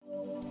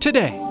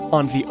Today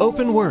on The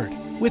Open Word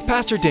with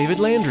Pastor David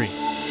Landry.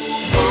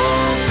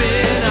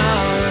 Open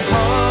our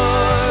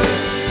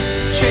hearts,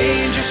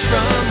 change us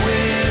from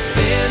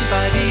within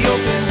by the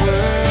open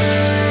word.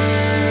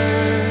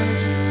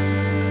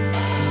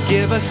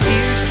 Give us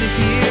ears to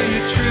hear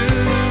your truth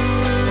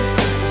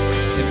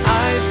and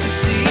eyes to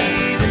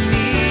see the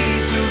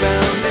needs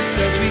around us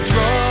as we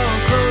draw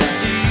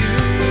close to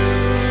you.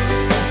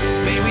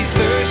 May we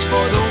thirst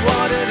for the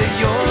water that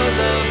your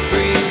love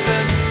brings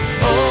us.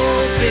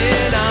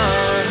 Open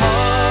our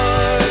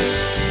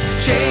hearts,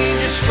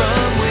 change us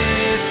from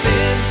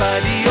within by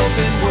the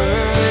open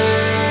word.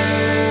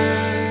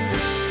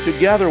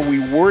 Together we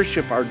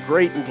worship our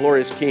great and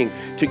glorious King.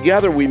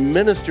 Together we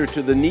minister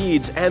to the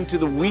needs and to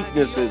the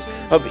weaknesses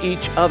of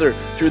each other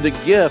through the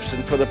gifts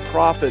and for the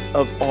profit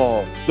of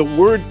all. The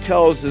Word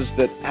tells us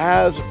that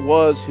as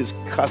was his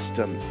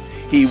custom,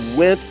 he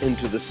went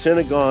into the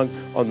synagogue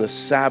on the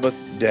Sabbath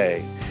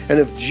day. And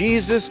if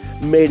Jesus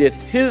made it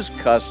his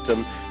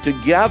custom to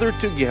gather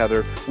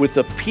together with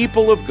the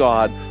people of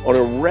God on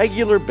a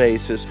regular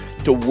basis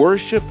to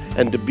worship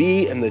and to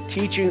be in the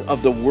teaching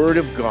of the Word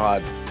of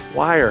God,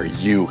 why are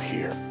you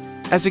here?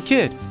 As a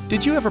kid,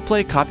 did you ever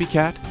play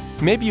copycat?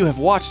 Maybe you have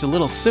watched a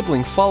little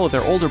sibling follow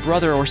their older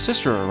brother or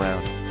sister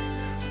around.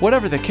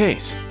 Whatever the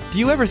case, do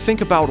you ever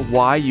think about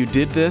why you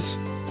did this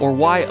or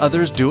why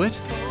others do it?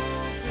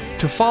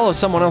 To follow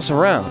someone else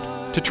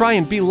around, to try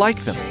and be like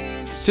them.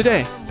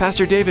 Today,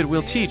 Pastor David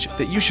will teach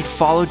that you should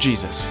follow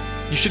Jesus.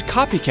 You should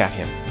copycat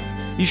him.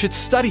 You should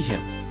study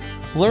him.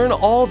 Learn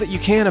all that you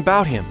can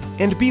about him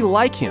and be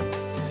like him.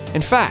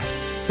 In fact,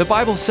 the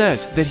Bible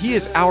says that he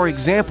is our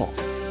example.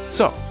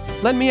 So,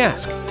 let me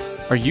ask,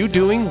 are you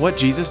doing what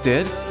Jesus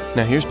did?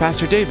 Now here's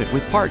Pastor David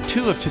with part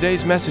 2 of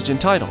today's message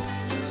entitled,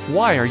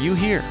 Why Are You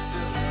Here?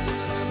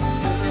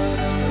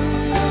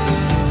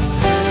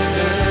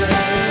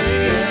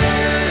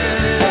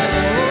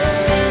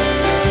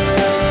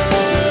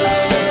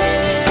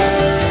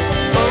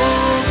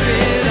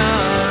 Open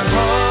our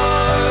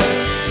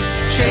hearts,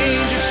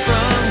 change us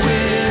from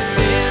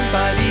within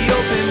by the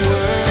open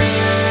word.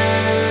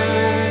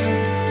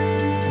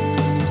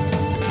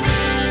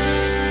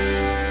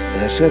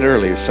 And I said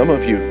earlier, some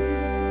of you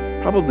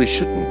probably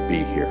shouldn't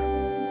be here.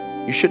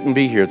 You shouldn't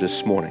be here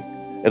this morning.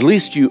 At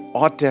least you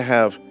ought to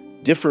have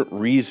different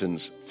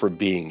reasons for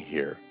being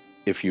here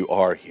if you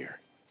are here.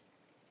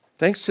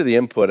 Thanks to the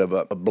input of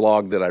a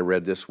blog that I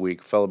read this week,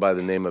 a fellow by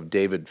the name of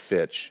David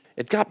Fitch,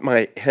 it got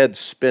my head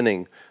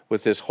spinning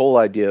with this whole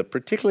idea,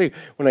 particularly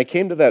when I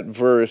came to that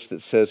verse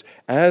that says,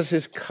 as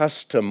his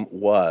custom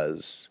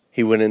was,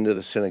 he went into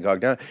the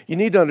synagogue. Now, you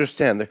need to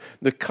understand,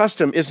 the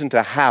custom isn't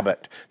a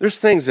habit. There's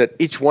things that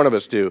each one of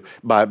us do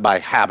by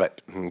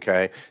habit,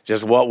 okay?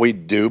 Just what we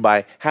do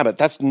by habit.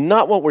 That's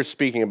not what we're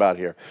speaking about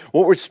here.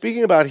 What we're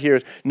speaking about here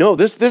is, no,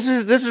 this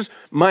is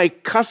my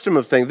custom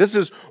of things. This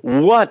is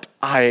what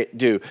I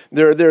do.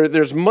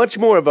 There's much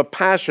more of a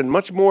passion,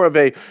 much more of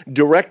a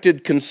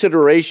directed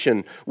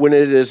consideration when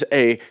it is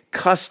a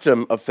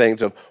custom of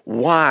things, of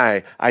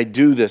why I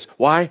do this.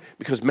 Why?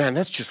 Because, man,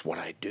 that's just what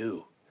I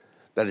do.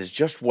 That is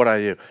just what I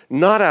do.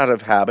 Not out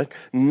of habit,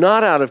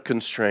 not out of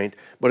constraint,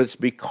 but it's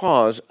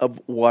because of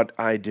what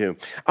I do.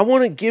 I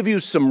want to give you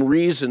some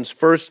reasons,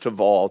 first of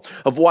all,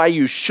 of why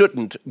you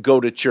shouldn't go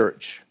to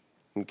church.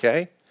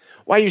 Okay?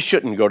 Why you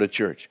shouldn't go to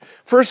church.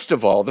 First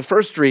of all, the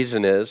first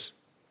reason is,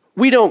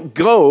 we don't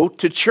go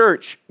to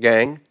church,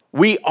 gang.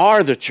 We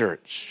are the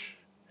church.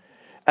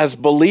 As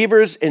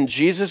believers in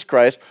Jesus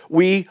Christ,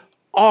 we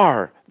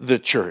are the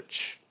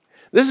church.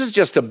 This is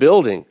just a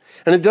building.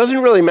 And it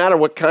doesn't really matter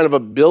what kind of a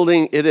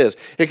building it is.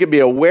 It could be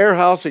a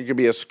warehouse, it could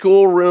be a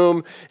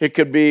schoolroom, it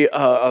could be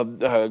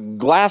a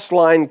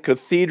glass-lined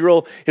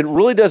cathedral. It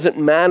really doesn't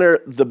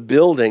matter the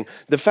building.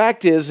 The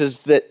fact is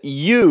that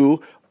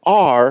you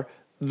are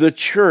the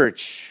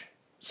church.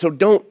 So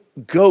don't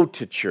go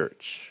to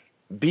church.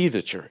 Be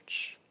the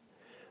church.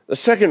 The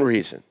second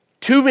reason,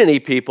 too many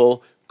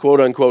people, quote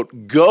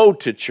unquote, go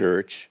to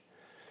church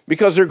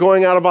because they're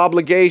going out of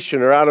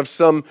obligation or out of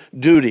some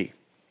duty.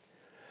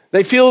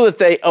 They feel that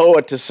they owe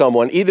it to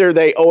someone. Either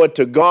they owe it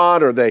to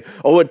God, or they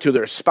owe it to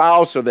their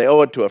spouse, or they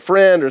owe it to a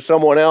friend or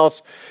someone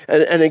else.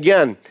 And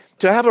again,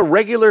 to have a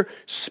regular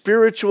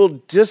spiritual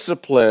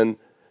discipline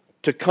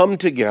to come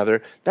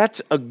together,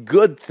 that's a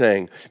good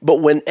thing. But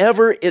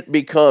whenever it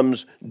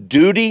becomes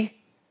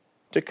duty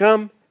to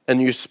come, and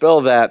you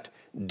spell that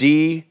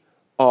D-R-A-G.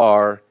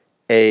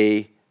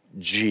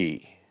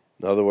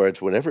 In other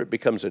words, whenever it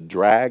becomes a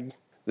drag,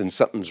 then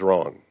something's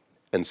wrong,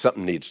 and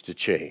something needs to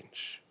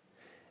change.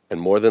 And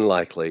more than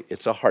likely,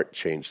 it's a heart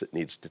change that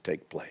needs to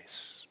take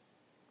place.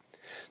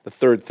 The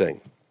third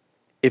thing,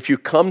 if you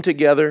come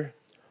together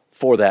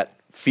for that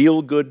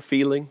feel-good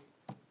feeling,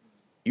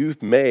 you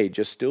may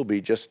just still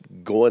be just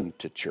going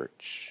to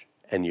church,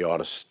 and you ought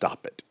to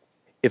stop it.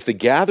 If the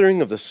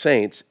gathering of the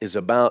saints is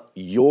about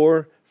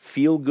your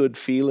feel-good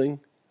feeling,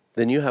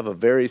 then you have a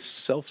very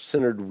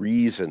self-centered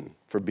reason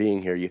for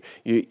being here.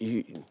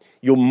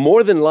 You'll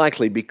more than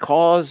likely,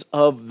 because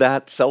of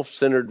that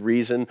self-centered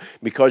reason,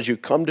 because you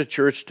come to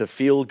church to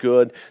feel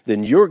good,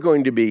 then you're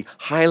going to be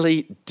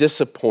highly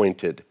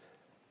disappointed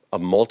a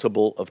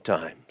multiple of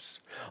times.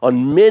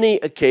 On many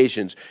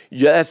occasions,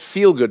 that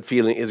feel-good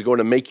feeling is going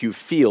to make you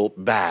feel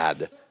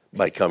bad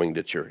by coming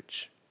to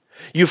church.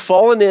 You've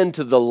fallen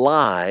into the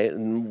lie,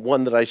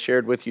 one that I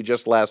shared with you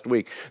just last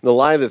week, the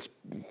lie that's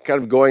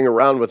kind of going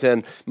around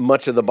within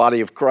much of the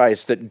body of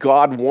Christ, that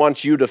God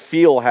wants you to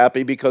feel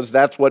happy because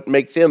that's what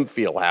makes him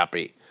feel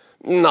happy.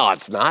 No,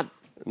 it's not.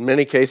 In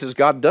many cases,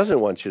 God doesn't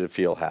want you to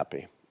feel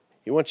happy.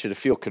 He wants you to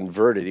feel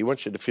converted. He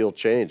wants you to feel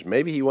changed.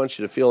 Maybe he wants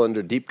you to feel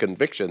under deep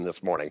conviction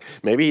this morning.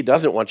 Maybe he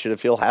doesn't want you to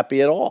feel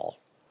happy at all.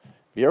 Have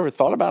you ever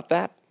thought about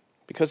that?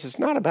 Because it's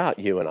not about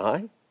you and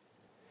I.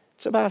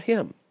 It's about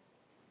him.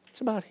 It's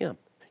about him.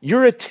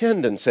 Your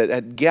attendance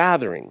at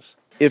gatherings,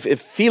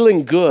 if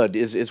feeling good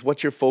is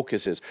what your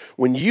focus is,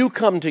 when you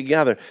come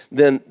together,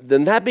 then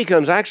that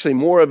becomes actually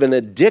more of an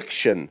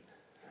addiction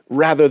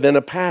rather than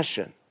a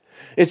passion.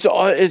 It's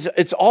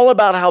all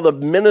about how the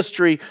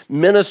ministry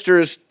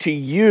ministers to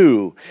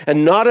you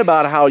and not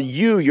about how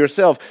you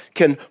yourself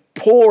can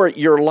pour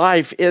your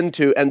life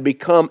into and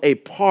become a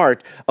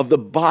part of the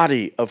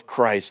body of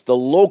Christ, the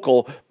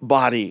local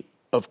body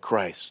of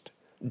Christ.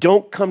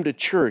 Don't come to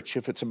church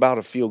if it's about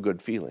a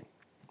feel-good feeling.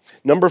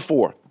 Number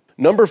four.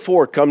 Number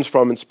four comes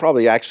from, it's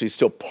probably actually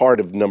still part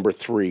of number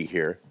three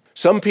here.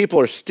 Some people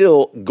are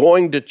still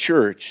going to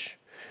church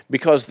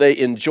because they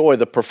enjoy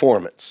the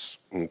performance,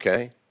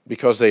 okay?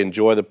 Because they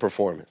enjoy the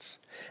performance.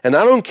 And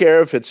I don't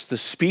care if it's the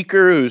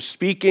speaker who's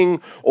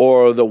speaking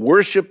or the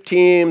worship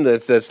team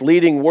that's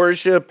leading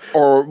worship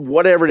or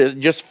whatever it is,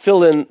 just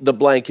fill in the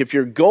blank. If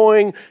you're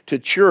going to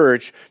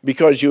church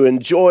because you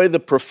enjoy the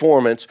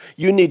performance,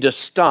 you need to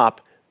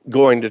stop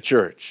going to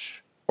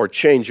church or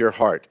change your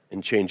heart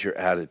and change your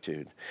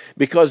attitude.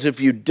 Because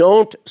if you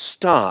don't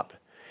stop,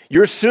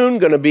 you're soon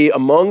going to be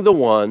among the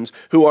ones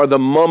who are the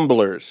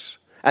mumblers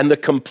and the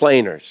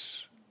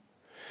complainers.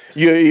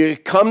 You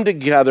come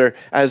together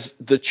as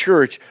the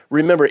church.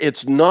 Remember,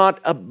 it's not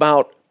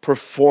about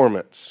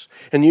performance.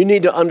 And you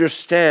need to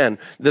understand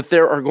that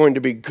there are going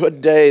to be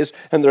good days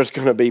and there's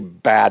going to be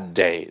bad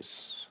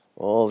days.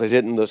 Oh, they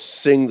didn't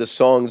sing the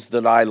songs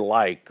that I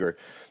like, or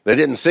they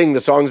didn't sing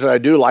the songs that I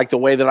do like the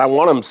way that I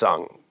want them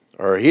sung.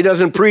 Or he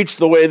doesn't preach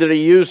the way that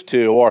he used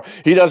to, or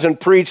he doesn't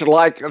preach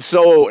like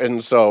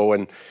so-and-so,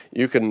 and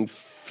you can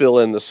fill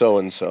in the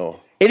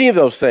so-and-so. Any of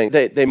those things,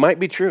 they might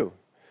be true.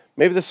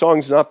 Maybe the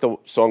song's not the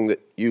song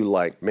that you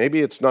like. Maybe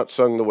it's not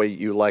sung the way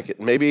you like it.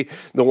 Maybe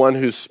the one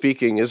who's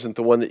speaking isn't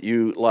the one that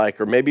you like,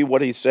 or maybe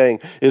what he's saying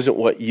isn't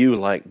what you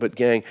like. But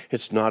gang,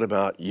 it's not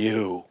about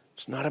you.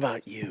 It's not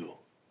about you.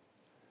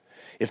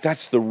 If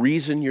that's the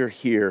reason you're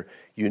here,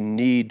 you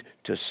need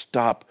to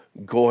stop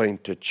going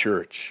to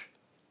church.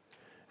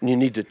 And you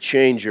need to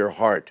change your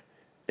heart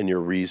and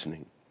your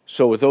reasoning.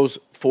 So with those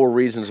 4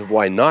 reasons of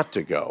why not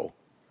to go,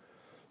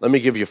 let me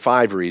give you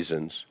 5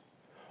 reasons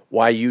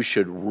why you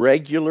should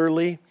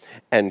regularly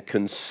and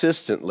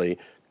consistently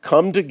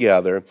come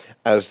together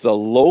as the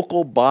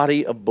local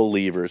body of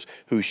believers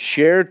who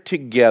share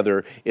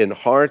together in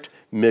heart,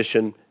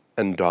 mission,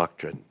 and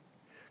doctrine.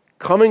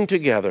 Coming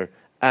together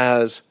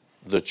as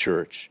the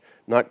church.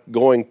 Not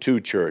going to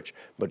church,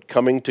 but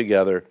coming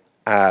together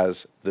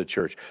as the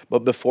church.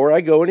 But before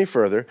I go any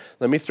further,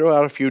 let me throw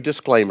out a few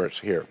disclaimers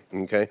here,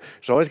 okay?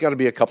 There's always got to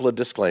be a couple of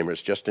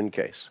disclaimers just in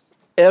case.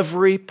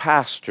 Every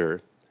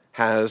pastor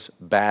has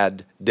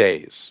bad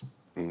days,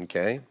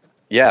 okay?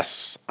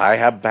 Yes, I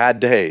have bad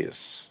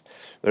days.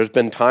 There's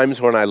been times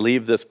when I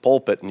leave this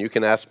pulpit, and you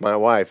can ask my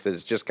wife, that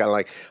it's just kind of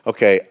like,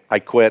 okay, I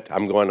quit.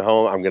 I'm going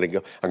home. I'm going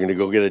to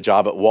go get a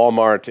job at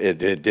Walmart.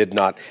 It did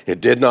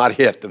not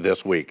hit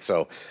this week.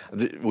 So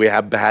we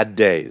have bad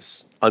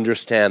days.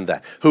 Understand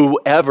that.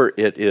 Whoever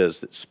it is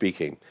that's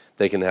speaking,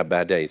 they can have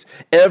bad days.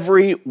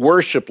 Every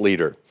worship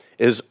leader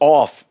is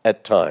off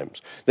at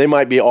times. They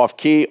might be off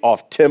key,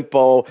 off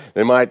tempo.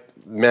 They might,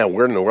 man,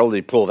 where in the world did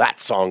he pull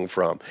that song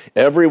from?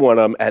 Every one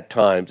of them, at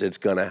times, it's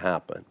going to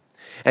happen.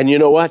 And you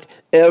know what?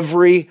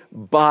 Every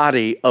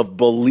body of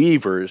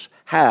believers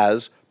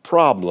has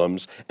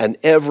problems, and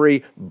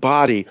every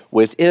body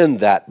within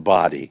that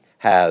body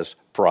has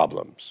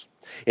problems.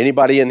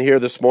 Anybody in here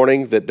this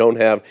morning that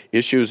don't have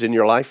issues in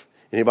your life?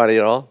 Anybody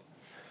at all?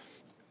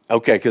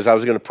 Okay, because I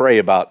was going to pray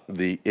about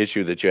the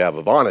issue that you have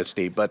of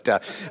honesty, but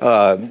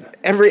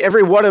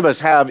every one of us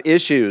have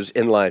issues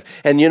in life.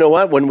 And you know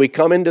what? When we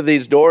come into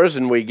these doors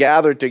and we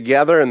gather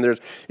together, and there's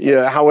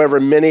however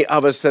many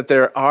of us that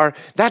there are,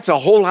 that's a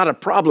whole lot of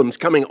problems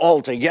coming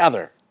all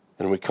together.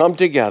 And we come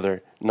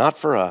together, not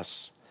for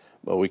us,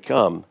 but we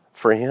come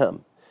for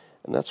Him.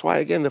 And that's why,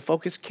 again, the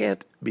focus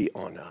can't be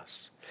on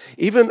us.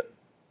 Even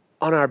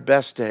on our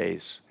best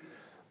days,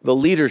 the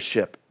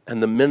leadership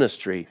and the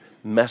ministry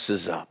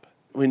messes up.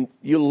 When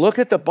you look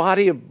at the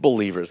body of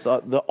believers,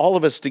 all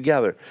of us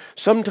together,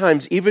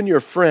 sometimes even your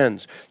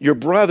friends, your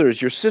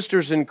brothers, your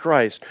sisters in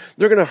Christ,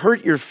 they're going to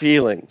hurt your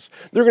feelings.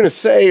 They're going to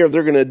say or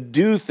they're going to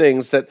do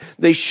things that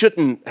they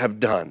shouldn't have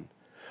done.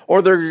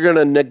 or they're going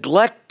to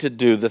neglect to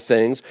do the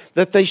things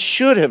that they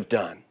should have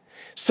done.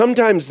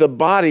 Sometimes the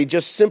body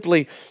just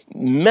simply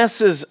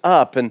messes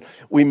up and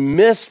we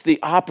miss the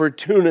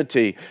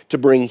opportunity to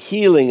bring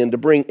healing and to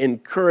bring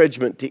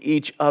encouragement to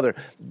each other.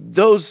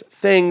 Those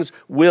things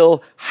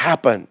will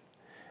happen.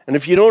 And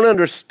if you don't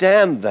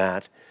understand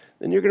that,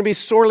 then you're going to be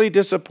sorely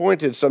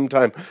disappointed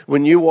sometime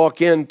when you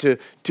walk into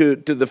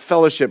the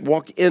fellowship,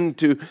 walk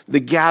into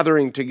the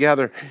gathering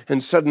together,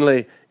 and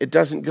suddenly it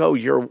doesn't go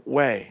your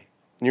way.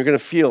 And you're going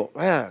to feel,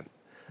 man,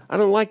 I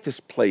don't like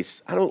this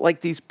place. I don't like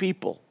these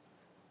people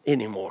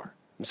anymore.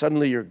 And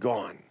suddenly you're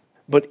gone.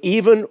 But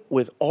even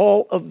with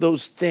all of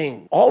those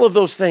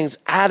things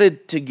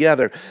added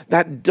together,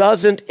 that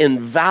doesn't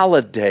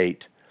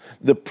invalidate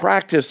the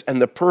practice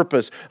and the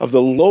purpose of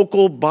the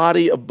local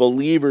body of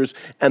believers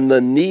and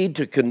the need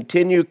to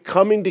continue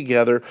coming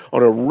together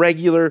on a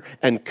regular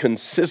and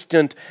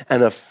consistent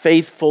and a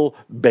faithful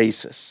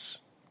basis.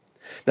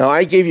 Now,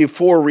 I gave you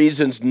 4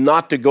 reasons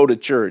not to go to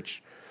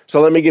church. So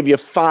let me give you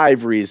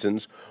 5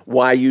 reasons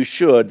why you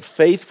should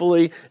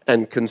faithfully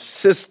and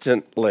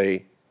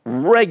consistently,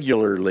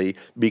 regularly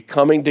be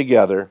coming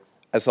together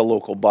as a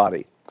local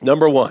body.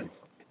 Number 1,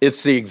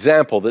 it's the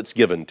example that's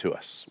given to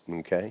us,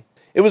 okay?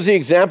 It was the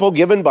example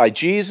given by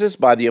Jesus,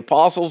 by the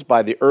apostles,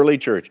 by the early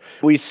church.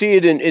 We see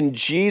it in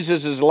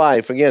Jesus'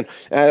 life, again,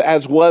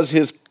 as was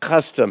his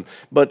custom.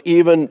 But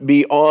even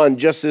beyond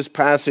just this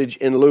passage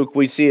in Luke,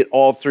 we see it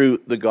all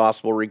through the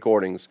gospel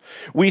recordings.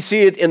 We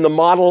see it in the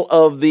model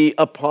of the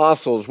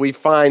apostles. We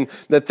find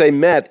that they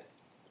met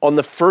on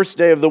the first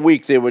day of the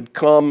week. They would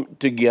come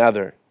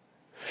together.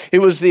 It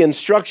was the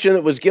instruction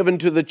that was given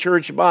to the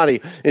church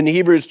body. In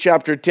Hebrews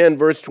chapter 10,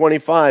 verse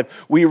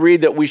 25, we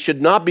read that we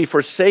should not be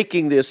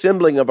forsaking the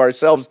assembling of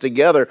ourselves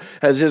together,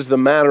 as is the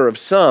manner of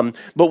some,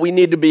 but we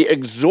need to be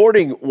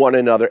exhorting one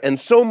another, and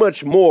so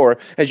much more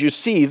as you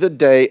see the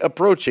day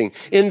approaching.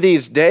 In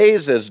these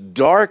days, as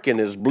dark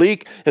and as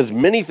bleak as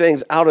many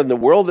things out in the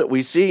world that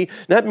we see,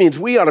 that means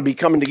we ought to be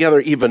coming together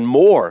even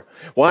more.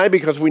 Why?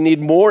 Because we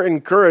need more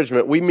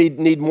encouragement. We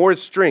need more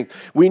strength.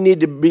 We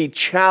need to be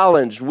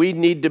challenged. We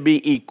need to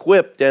be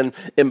equipped and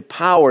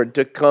empowered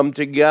to come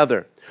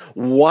together.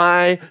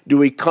 Why do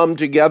we come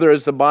together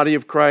as the body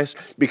of Christ?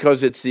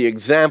 Because it's the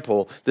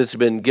example that's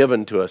been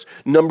given to us.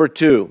 Number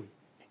 2,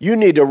 you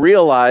need to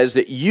realize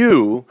that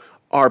you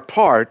are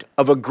part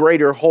of a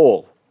greater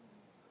whole.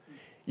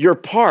 You're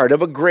part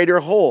of a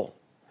greater whole.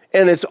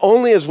 And it's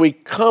only as we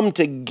come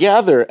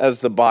together as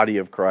the body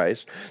of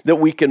Christ that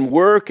we can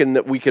work and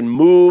that we can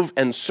move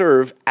and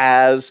serve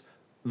as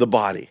the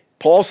body.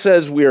 Paul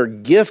says we are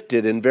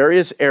gifted in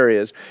various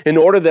areas in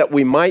order that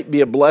we might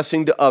be a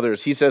blessing to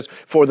others. He says,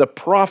 for the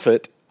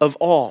profit of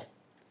all.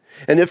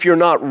 And if you're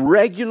not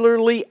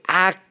regularly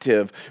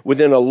active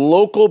within a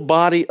local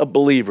body of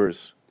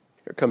believers,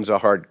 here comes a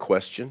hard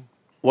question.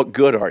 What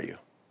good are you?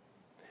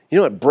 You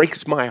know, it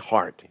breaks my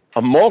heart.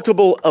 A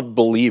multiple of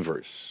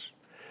believers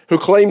who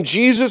claim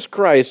Jesus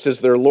Christ as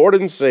their Lord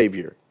and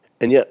Savior,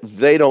 and yet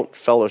they don't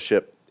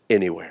fellowship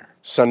anywhere.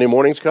 Sunday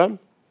mornings come,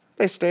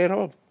 they stay at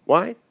home.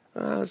 Why?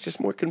 It's just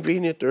more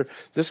convenient, or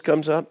this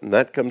comes up and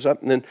that comes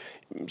up. And then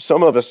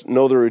some of us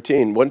know the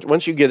routine.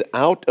 Once you get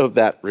out of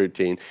that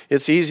routine,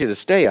 it's easy to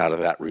stay out of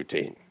that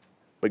routine.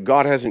 But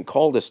God hasn't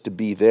called us to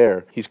be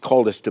there. He's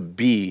called us to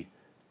be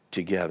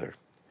together.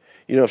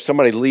 You know, if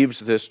somebody leaves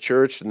this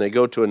church and they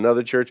go to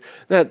another church,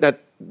 that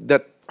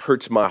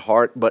hurts my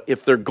heart. But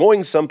if they're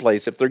going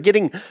someplace, if they're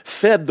getting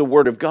fed the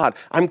Word of God,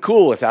 I'm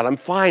cool with that. I'm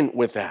fine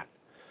with that.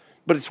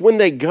 But it's when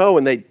they go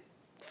and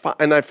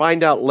I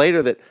find out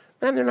later that,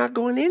 man, they're not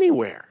going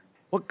anywhere.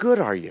 What good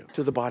are you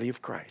to the body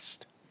of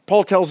Christ?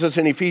 Paul tells us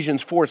in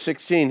Ephesians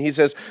 4:16, he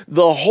says,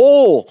 the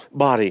whole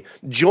body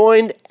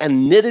joined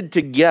and knitted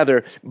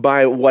together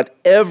by what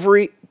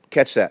every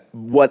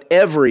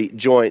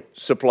joint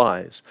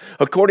supplies,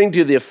 according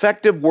to the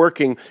effective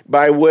working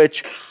by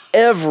which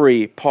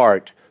every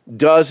part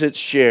does its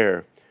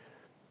share,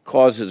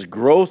 causes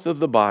growth of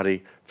the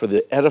body for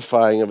the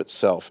edifying of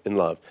itself in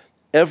love.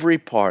 Every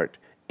part,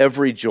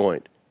 every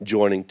joint,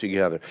 joining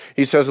together.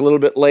 He says a little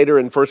bit later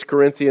in 1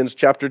 Corinthians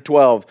chapter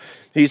 12,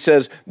 he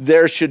says,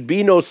 there should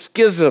be no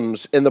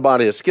schisms in the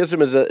body. A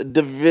schism is a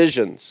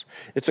divisions.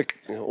 It's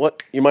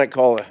what you might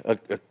call a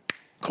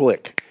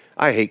clique.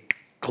 I hate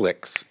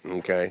cliques,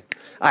 okay?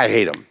 I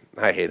hate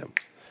them.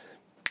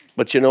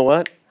 But you know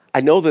what?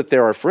 I know that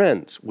there are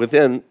friends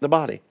within the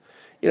body.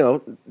 You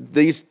know,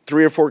 these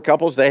 3 or 4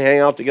 couples, they hang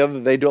out together,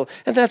 they do,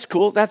 and that's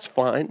cool, that's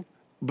fine.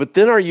 But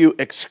then are you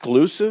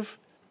exclusive?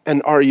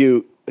 And are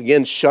you,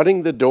 again,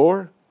 shutting the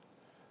door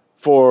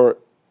for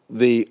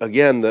the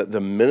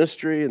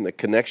ministry and the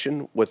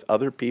connection with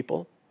other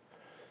people?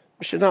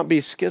 There should not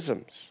be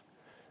schisms.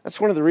 That's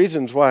one of the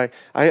reasons why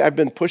I've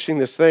been pushing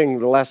this thing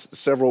the last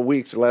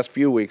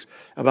few weeks,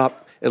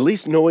 about at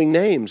least knowing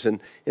names.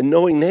 And in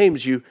knowing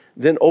names, you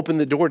then open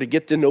the door to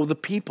get to know the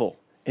people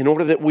in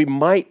order that we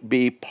might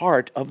be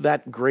part of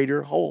that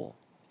greater whole.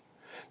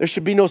 There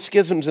should be no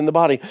schisms in the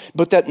body,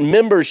 but that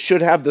members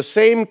should have the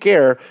same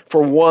care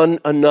for one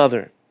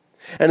another.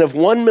 And if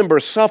one member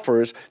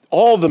suffers,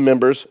 all the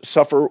members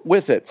suffer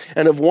with it.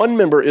 And if one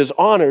member is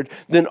honored,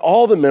 then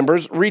all the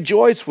members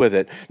rejoice with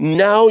it.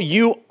 Now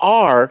you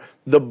are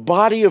the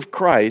body of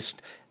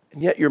Christ,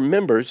 and yet you're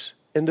members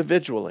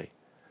individually.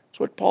 That's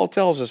what Paul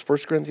tells us, 1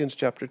 Corinthians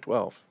chapter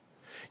 12.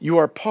 You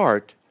are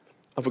part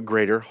of a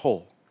greater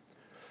whole.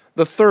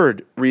 The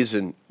third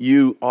reason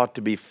you ought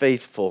to be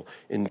faithful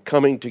in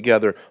coming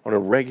together on a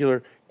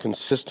regular,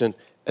 consistent,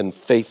 and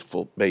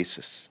faithful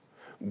basis.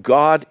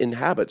 God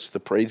inhabits the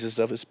praises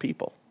of his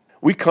people.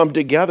 We come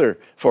together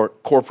for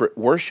corporate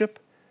worship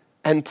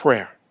and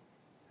prayer.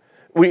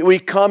 We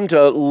come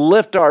to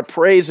lift our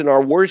praise and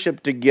our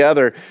worship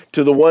together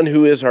to the one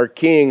who is our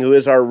King, who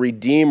is our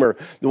Redeemer,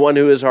 the one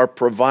who is our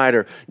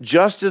provider.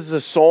 Just as the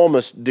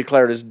psalmist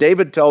declared, as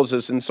David tells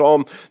us in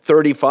Psalm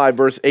 35,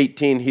 verse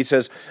 18, he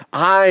says,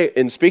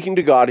 in speaking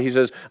to God, he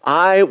says,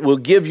 I will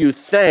give you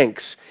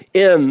thanks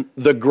in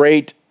the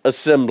great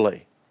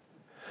assembly.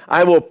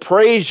 I will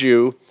praise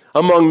you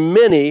among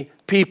many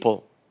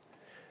people.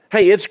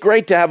 Hey, it's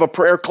great to have a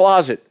prayer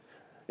closet.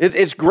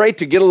 It's great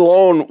to get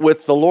alone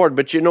with the Lord,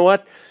 but you know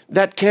what?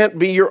 That can't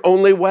be your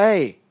only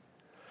way.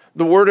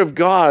 The Word of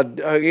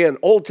God, again,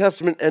 Old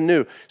Testament and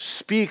New,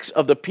 speaks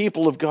of the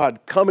people of God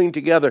coming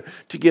together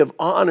to give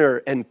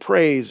honor and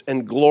praise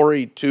and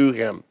glory to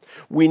Him.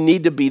 We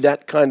need to be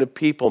that kind of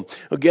people.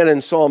 Again,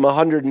 in Psalm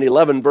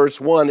 111,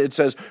 verse 1, it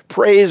says,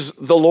 praise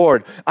the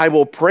Lord. I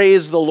will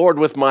praise the Lord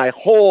with my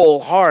whole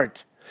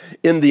heart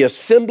in the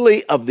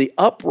assembly of the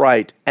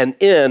upright and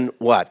in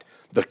what?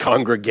 The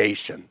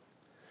congregation.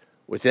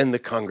 Within the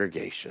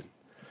congregation.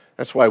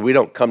 That's why we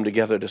don't come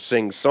together to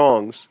sing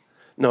songs.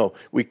 No,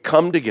 we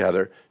come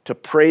together to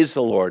praise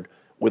the Lord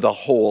with a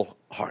whole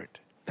heart.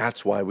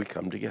 That's why we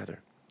come together.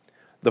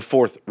 The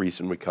fourth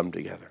reason we come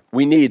together.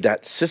 We need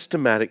that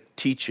systematic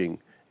teaching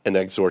and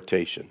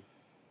exhortation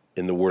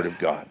in the Word of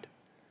God.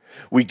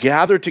 We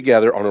gather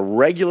together on a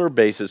regular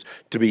basis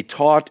to be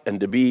taught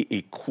and to be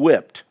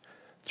equipped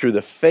through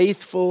the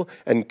faithful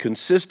and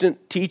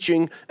consistent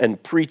teaching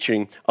and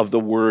preaching of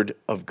the Word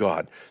of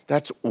God.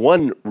 That's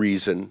one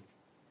reason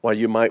why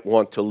you might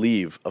want to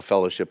leave a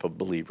fellowship of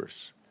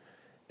believers,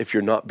 if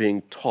you're not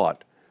being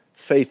taught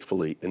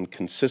faithfully and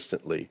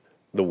consistently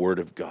the Word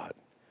of God.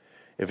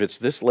 If it's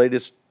this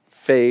latest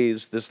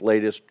phase, this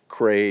latest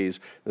craze,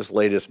 this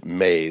latest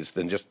maze,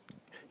 then just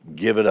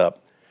give it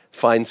up.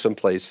 Find some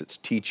place that's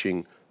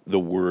teaching the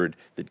Word,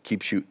 that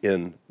keeps you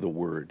in the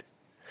Word.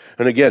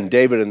 And again,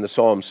 David in the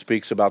Psalm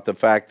speaks about the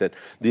fact that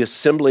the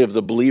assembly of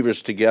the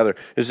believers together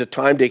is a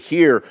time to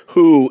hear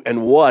who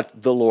and what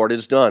the Lord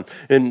has done.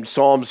 In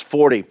Psalms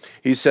 40,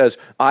 he says,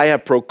 I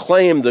have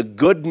proclaimed the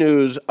good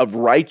news of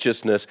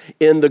righteousness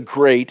in the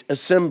great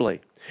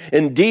assembly.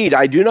 Indeed,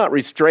 I do not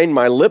restrain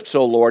my lips,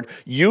 O Lord.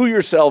 You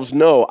yourselves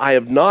know I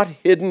have not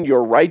hidden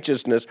your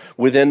righteousness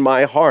within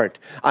my heart.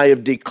 I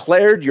have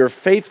declared your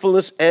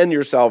faithfulness and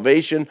your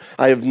salvation.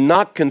 I have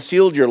not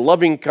concealed your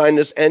loving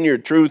kindness and your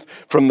truth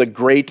from the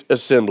great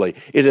assembly.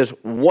 It is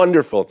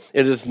wonderful.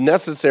 It is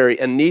necessary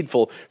and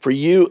needful for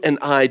you and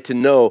I to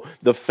know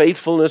the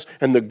faithfulness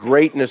and the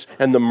greatness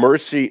and the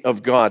mercy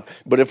of God.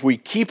 But if we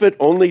keep it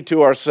only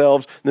to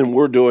ourselves, then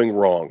we're doing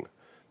wrong.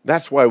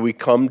 That's why we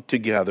come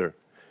together,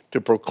 to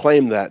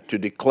proclaim that, to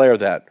declare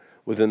that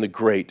within the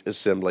great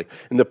assembly.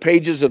 In the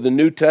pages of the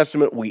New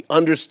Testament, we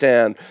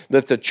understand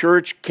that the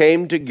church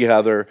came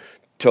together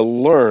to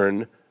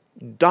learn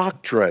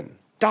doctrine.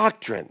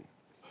 Doctrine.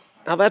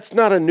 Now, that's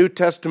not a New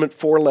Testament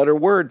four-letter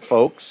word,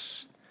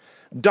 folks.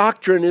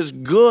 Doctrine is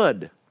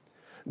good.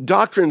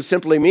 Doctrine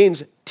simply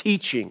means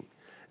teaching.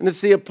 And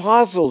it's the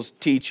apostles'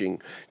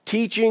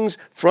 teachings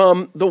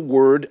from the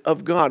Word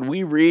of God.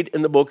 We read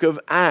in the book of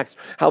Acts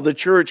how the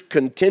church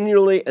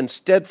continually and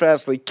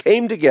steadfastly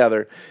came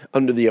together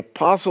under the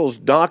apostles'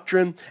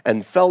 doctrine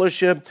and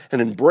fellowship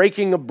and in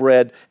breaking of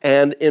bread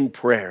and in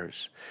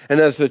prayers. And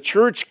as the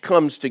church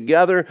comes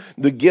together,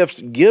 the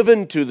gifts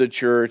given to the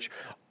church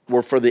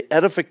were for the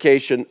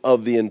edification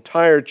of the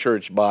entire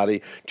church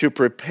body, to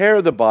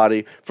prepare the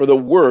body for the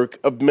work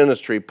of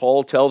ministry.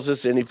 Paul tells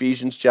us in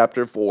Ephesians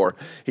chapter 4,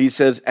 he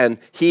says, and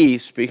he,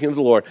 speaking of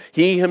the Lord,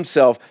 he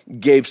himself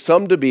gave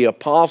some to be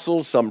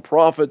apostles, some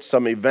prophets,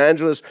 some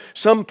evangelists,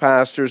 some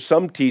pastors,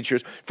 some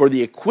teachers, for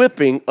the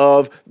equipping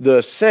of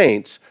the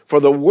saints, for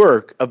the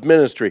work of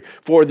ministry,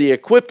 for the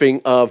equipping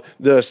of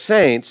the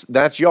saints,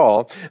 that's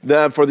y'all,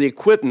 for the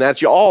equipping,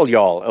 that's all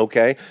y'all,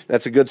 okay?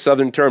 That's a good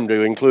Southern term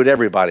to include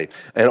everybody,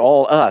 and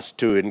all us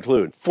to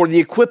include. For the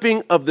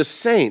equipping of the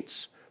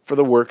saints, for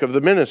the work of the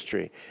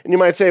ministry. And you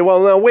might say,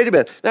 well, now, wait a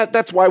minute,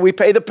 that's why we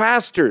pay the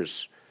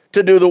pastors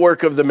to do the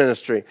work of the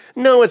ministry.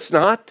 No, it's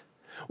not.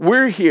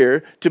 We're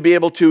here to be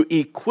able to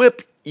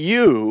equip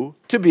you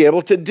to be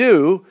able to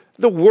do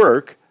the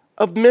work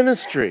of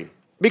ministry,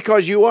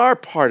 because you are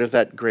part of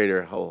that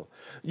greater whole.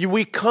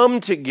 We come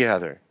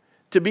together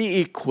to be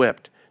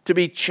equipped, to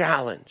be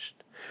challenged.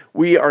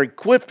 We are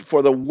equipped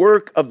for the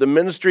work of the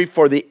ministry,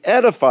 for the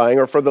edifying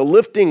or for the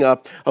lifting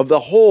up of the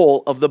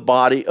whole of the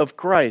body of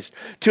Christ,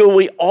 till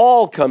we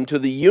all come to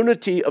the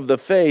unity of the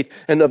faith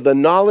and of the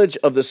knowledge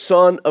of the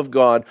Son of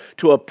God,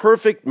 to a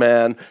perfect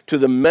man, to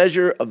the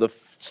measure of the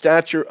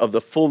stature of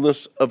the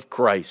fullness of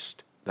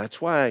Christ.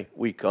 That's why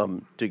we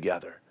come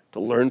together, to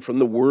learn from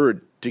the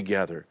Word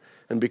together,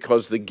 and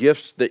because the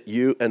gifts that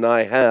you and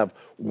I have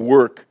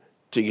work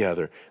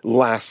together.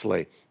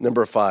 Lastly,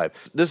 number 5.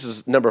 This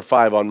is number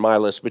 5 on my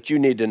list, but you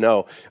need to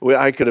know,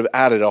 I could have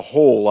added a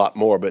whole lot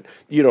more, but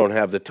you don't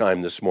have the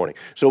time this morning.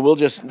 So we'll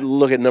just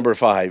look at number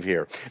 5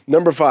 here.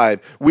 Number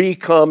 5, we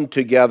come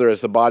together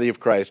as the body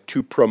of Christ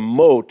to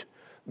promote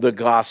the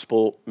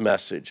gospel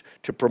message,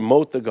 to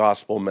promote the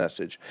gospel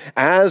message.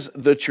 As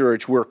the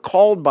church, we're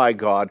called by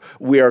God,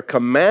 we are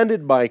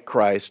commanded by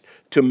Christ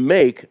to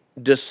make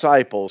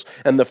disciples.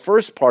 And the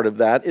first part of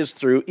that is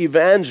through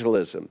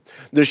evangelism,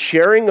 the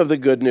sharing of the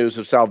good news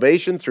of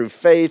salvation through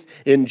faith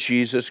in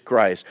Jesus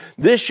Christ.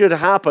 This should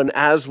happen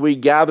as we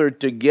gather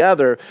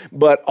together,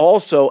 but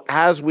also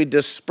as we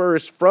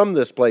disperse from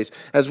this place,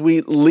 as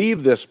we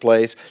leave this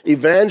place,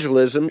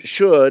 evangelism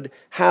should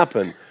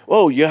happen.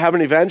 Oh, you have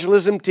an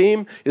evangelism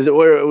team?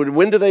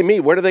 When do they meet?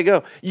 Where do they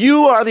go?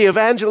 You are the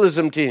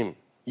evangelism team.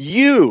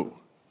 You,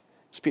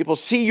 as people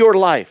see your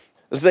life,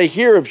 as they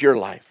hear of your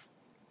life,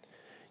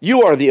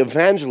 you are the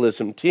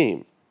evangelism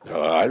team.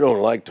 I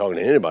don't like talking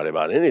to anybody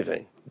about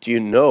anything. Do you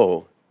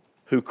know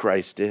who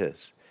Christ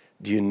is?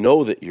 Do you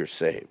know that you're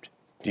saved?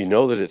 Do you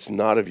know that it's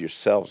not of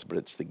yourselves, but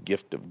it's the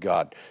gift of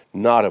God,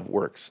 not of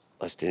works,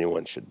 lest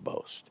anyone should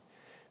boast?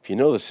 If you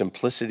know the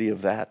simplicity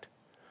of that,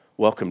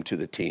 welcome to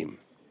the team.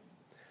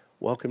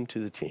 Welcome to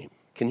the team.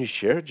 Can you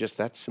share just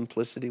that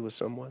simplicity with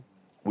someone?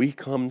 We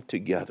come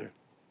together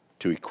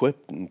to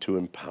equip and to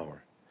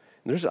empower.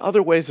 And there's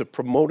other ways of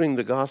promoting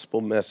the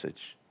gospel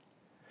message.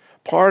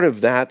 Part of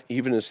that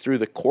even is through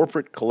the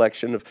corporate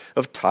collection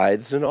of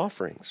tithes and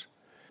offerings.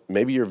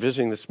 Maybe you're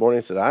visiting this morning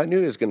and said, I knew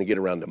he was going to get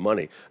around to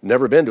money.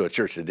 Never been to a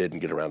church that didn't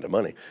get around to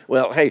money.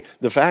 Well, hey,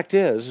 the fact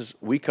is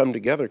we come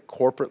together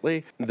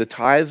corporately. The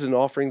tithes and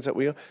offerings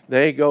that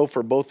they go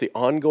for both the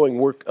ongoing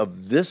work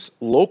of this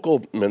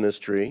local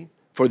ministry,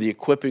 for the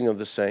equipping of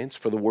the saints,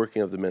 for the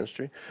working of the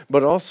ministry,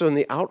 but also in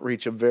the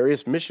outreach of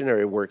various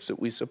missionary works that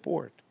we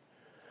support.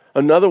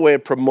 Another way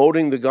of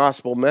promoting the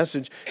gospel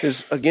message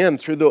is, again,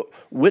 through the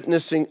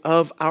witnessing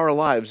of our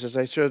lives, as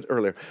I said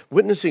earlier,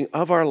 witnessing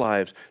of our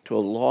lives to a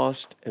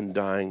lost and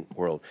dying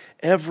world.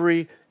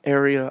 Every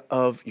area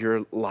of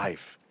your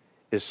life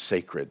is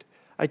sacred.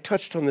 I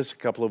touched on this a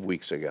couple of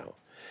weeks ago.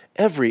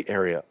 Every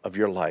area of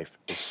your life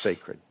is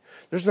sacred.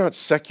 There's not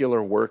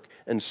secular work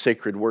and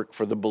sacred work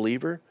for the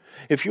believer.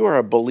 If you are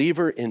a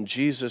believer in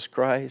Jesus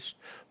Christ,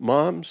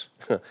 moms,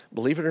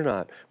 believe it or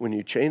not, when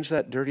you change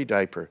that dirty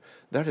diaper,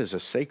 that is a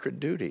sacred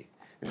duty.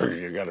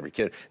 You've got to be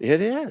kidding.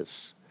 It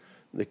is.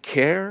 The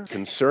care,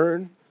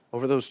 concern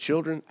over those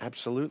children,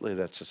 absolutely,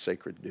 that's a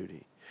sacred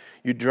duty.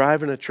 You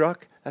drive in a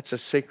truck, that's a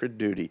sacred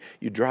duty.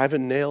 You drive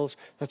in nails,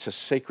 that's a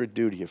sacred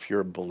duty if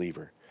you're a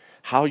believer.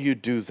 How you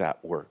do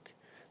that work,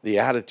 the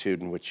attitude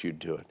in which you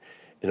do it,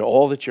 in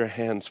all that your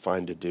hands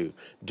find to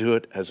do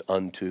it as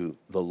unto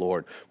the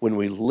Lord. When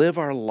we live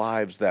our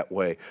lives that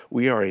way,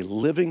 we are a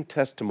living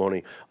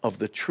testimony of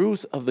the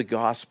truth of the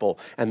gospel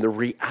and the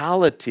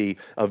reality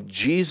of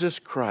Jesus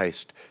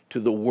Christ to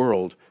the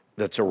world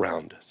that's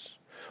around us.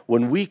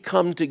 When we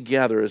come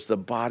together as the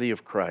body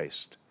of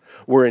Christ,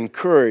 we're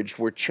encouraged,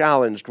 we're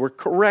challenged, we're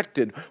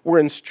corrected, we're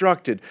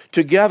instructed.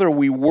 Together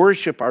we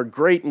worship our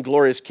great and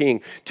glorious King.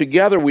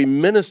 Together we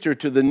minister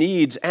to the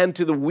needs and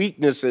to the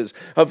weaknesses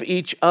of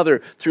each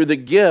other through the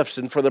gifts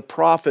and for the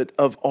profit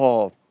of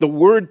all. The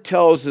Word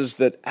tells us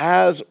that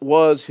as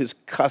was his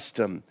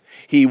custom,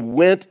 he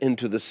went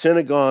into the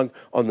synagogue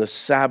on the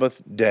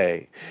Sabbath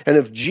day. And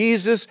if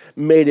Jesus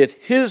made it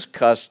his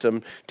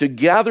custom to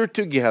gather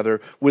together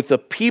with the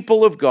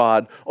people of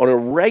God on a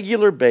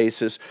regular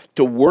basis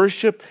to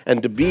worship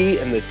and to be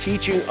in the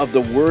teaching of the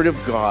Word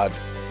of God,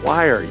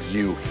 why are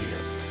you here?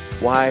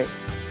 Why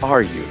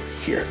are you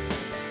here?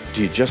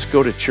 Do you just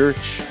go to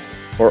church,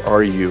 or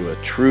are you a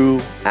true,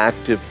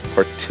 active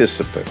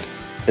participant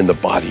in the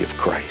body of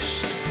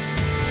Christ?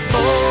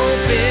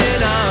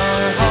 Open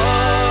our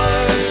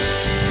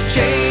hearts,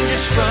 change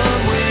us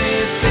from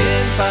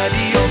within by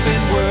the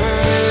open word.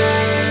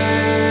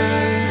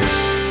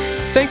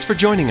 Thanks for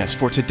joining us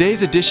for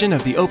today's edition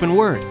of the Open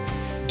Word.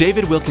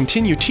 David will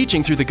continue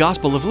teaching through the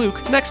Gospel of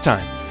Luke next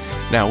time.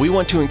 Now, we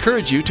want to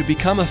encourage you to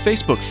become a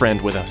Facebook friend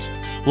with us.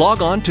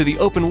 Log on to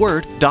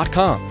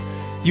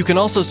theopenword.com. You can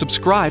also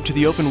subscribe to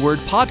the Open Word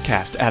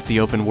podcast at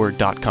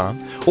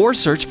theopenword.com or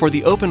search for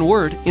the Open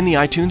Word in the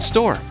iTunes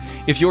Store.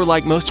 If you're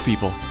like most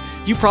people,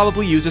 you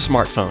probably use a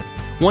smartphone.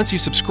 Once you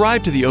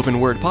subscribe to the Open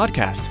Word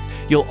podcast,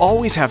 you'll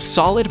always have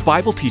solid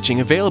Bible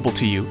teaching available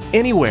to you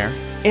anywhere,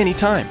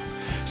 anytime.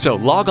 So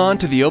log on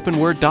to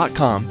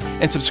theopenword.com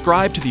and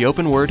subscribe to the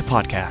Open Word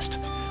podcast.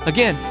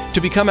 Again,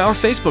 to become our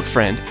Facebook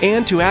friend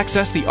and to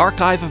access the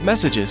archive of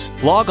messages,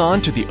 log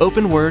on to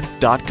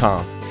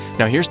theopenword.com.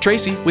 Now here's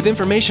Tracy with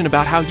information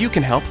about how you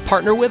can help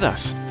partner with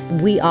us.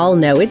 We all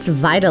know it's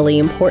vitally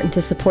important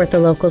to support the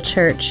local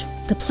church,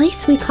 the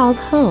place we call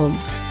home.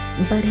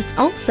 But it's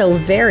also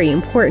very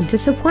important to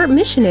support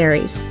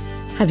missionaries.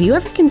 Have you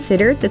ever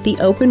considered that the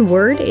open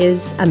word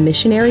is a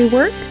missionary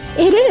work?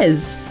 It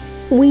is.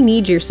 We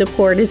need your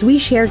support as we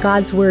share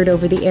God's word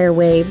over the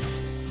airwaves.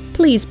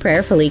 Please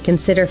prayerfully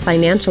consider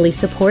financially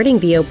supporting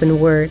the open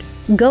word.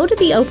 Go to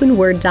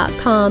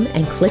theopenword.com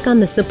and click on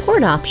the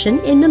support option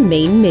in the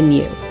main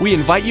menu. We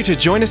invite you to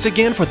join us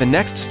again for the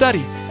next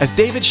study as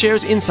David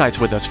shares insights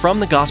with us from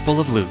the Gospel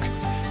of Luke.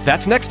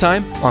 That's next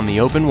time on The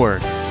Open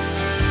Word.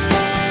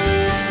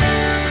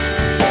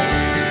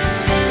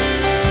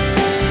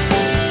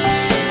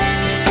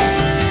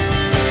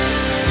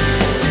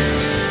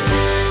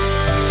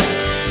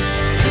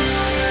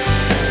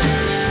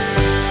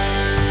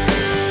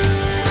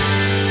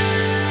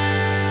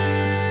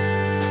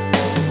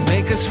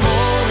 Make us more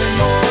and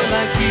more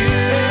like you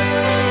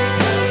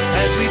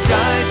as we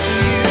die so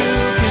you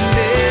can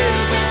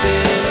live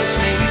within us.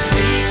 May we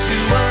seek to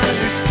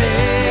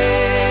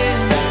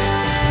understand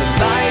the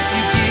life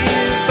you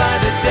give by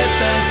the death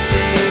that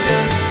saved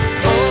us.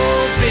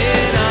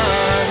 Open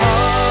our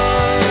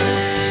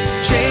hearts,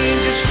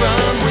 change us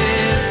from